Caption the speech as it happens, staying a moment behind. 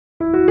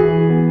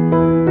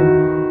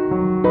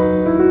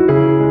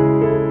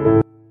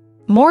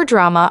More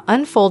drama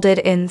unfolded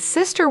in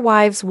Sister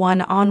Wives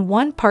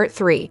 1-on-1 Part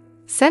 3,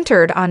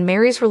 centered on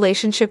Meri's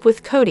relationship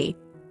with Kody.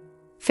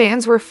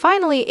 Fans were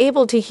finally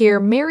able to hear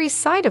Meri's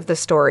side of the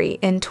story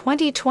in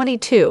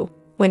 2022,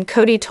 when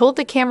Kody told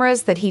the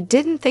cameras that he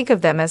didn't think of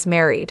them as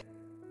married.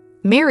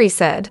 Meri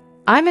said,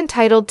 "I'm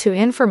entitled to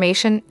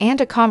information and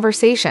a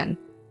conversation."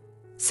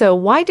 So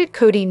why did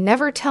Kody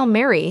never tell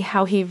Meri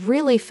how he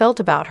really felt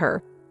about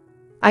her?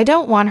 "I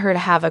don't want her to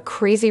have a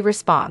crazy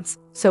response,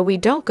 so we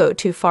don't go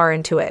too far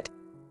into it."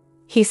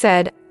 He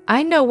said,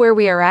 "I know where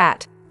we are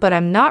at, but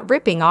I'm not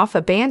ripping off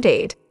a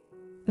band-aid."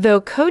 Though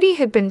Kody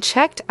had been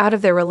checked out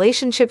of their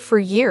relationship for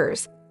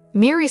years,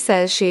 Meri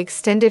says she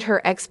extended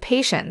her ex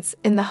patience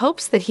in the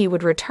hopes that he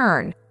would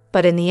return,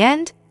 but in the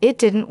end, it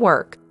didn't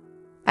work.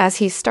 As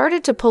he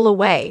started to pull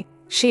away,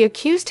 she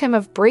accused him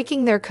of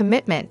breaking their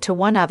commitment to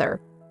one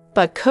another,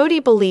 but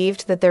Kody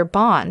believed that their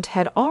bond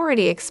had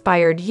already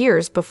expired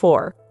years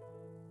before.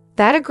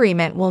 "That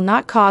agreement will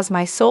not cause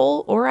my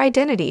soul or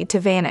identity to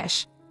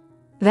vanish.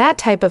 That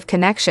type of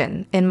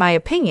connection, in my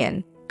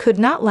opinion, could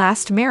not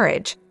last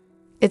marriage.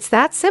 It's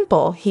that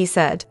simple," he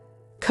said.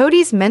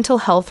 Kody's mental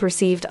health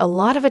received a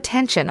lot of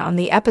attention on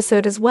the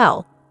episode as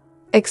well.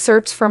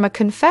 Excerpts from a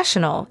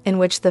confessional in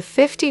which the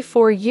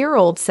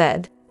 54-year-old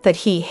said that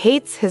he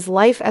hates his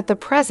life at the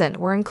present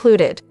were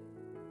included.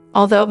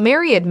 Although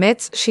Meri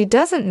admits she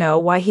doesn't know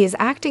why he is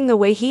acting the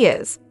way he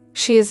is,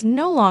 she is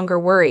no longer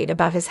worried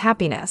about his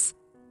happiness.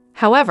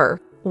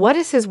 However, what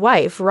is his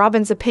wife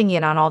Robyn's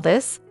opinion on all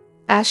this?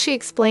 As she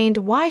explained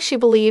why she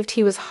believed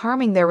he was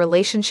harming their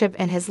relationship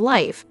and his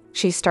life,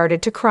 she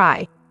started to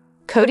cry.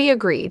 Kody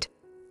agreed.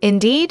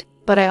 "Indeed,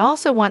 but I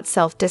also want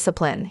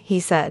self-discipline,"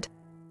 he said.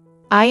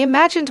 "I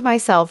imagined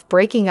myself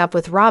breaking up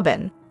with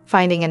Robyn,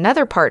 finding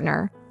another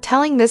partner,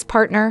 telling this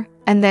partner,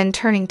 and then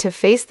turning to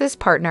face this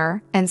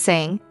partner and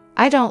saying,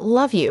 'I don't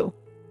love you.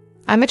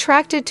 I'm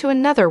attracted to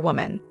another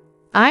woman.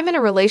 I'm in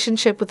a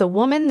relationship with a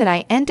woman that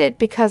I ended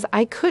because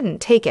I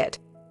couldn't take it.'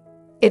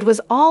 It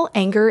was all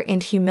anger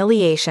and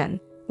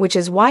humiliation, which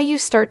is why you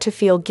start to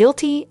feel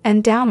guilty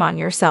and down on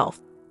yourself."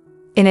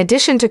 In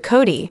addition to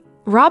Kody,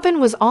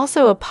 Robyn was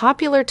also a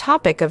popular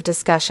topic of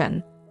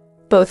discussion.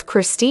 Both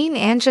Christine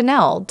and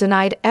Janelle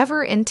denied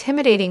ever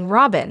intimidating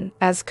Robyn,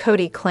 as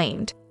Kody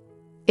claimed.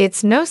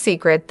 "It's no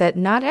secret that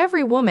not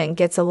every woman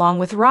gets along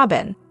with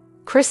Robyn."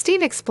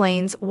 Christine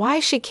explains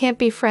why she can't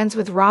be friends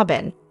with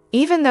Robyn,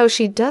 even though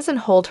she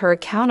doesn't hold her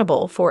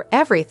accountable for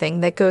everything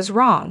that goes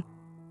wrong.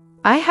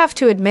 "I have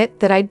to admit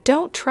that I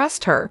don't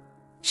trust her.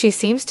 She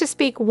seems to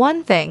speak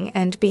one thing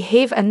and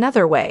behave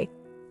another way."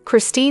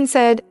 Christine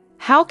said,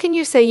 "How can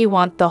you say you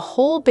want the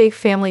whole big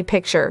family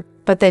picture,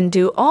 but then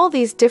do all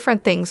these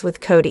different things with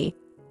Kody?"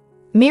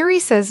 Meri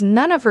says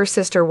none of her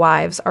sister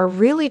wives are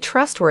really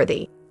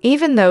trustworthy,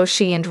 even though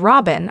she and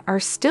Robyn are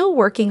still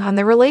working on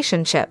their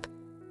relationship.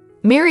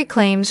 Meri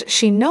claims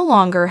she no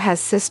longer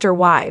has sister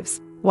wives,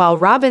 while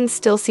Robyn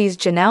still sees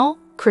Janelle,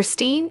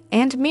 Christine,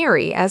 and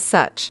Meri as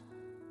such.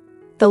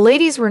 The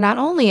ladies were not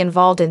only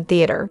involved in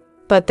theater,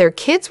 but their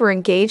kids were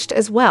engaged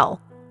as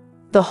well.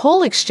 The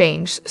whole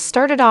exchange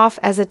started off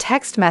as a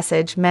text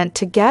message meant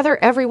to gather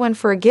everyone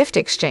for a gift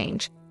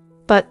exchange,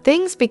 but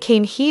things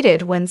became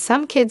heated when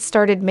some kids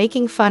started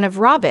making fun of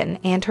Robyn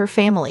and her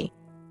family.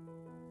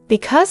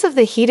 Because of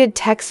the heated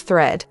text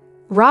thread,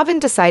 Robyn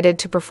decided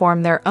to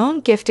perform their own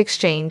gift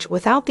exchange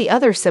without the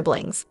other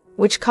siblings,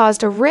 which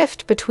caused a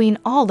rift between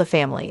all the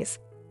families.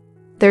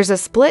 "There's a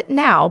split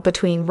now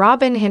between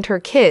Robyn and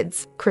her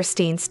kids,"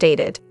 Christine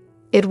stated.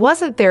 "It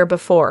wasn't there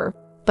before,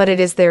 but it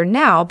is there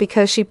now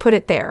because she put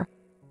it there."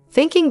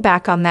 Thinking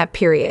back on that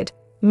period,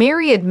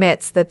 Meri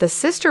admits that the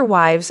sister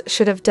wives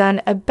should have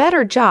done a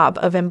better job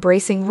of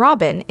embracing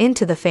Robyn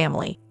into the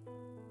family.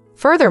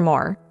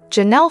 Furthermore,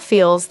 Janelle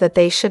feels that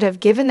they should have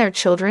given their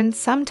children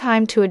some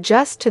time to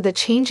adjust to the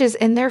changes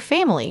in their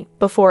family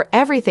before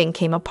everything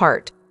came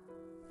apart.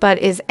 But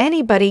is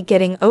anybody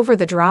getting over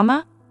the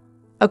drama?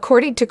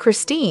 According to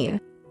Christine,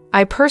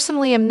 "I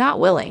personally am not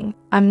willing.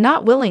 I'm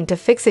not willing to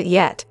fix it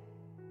yet.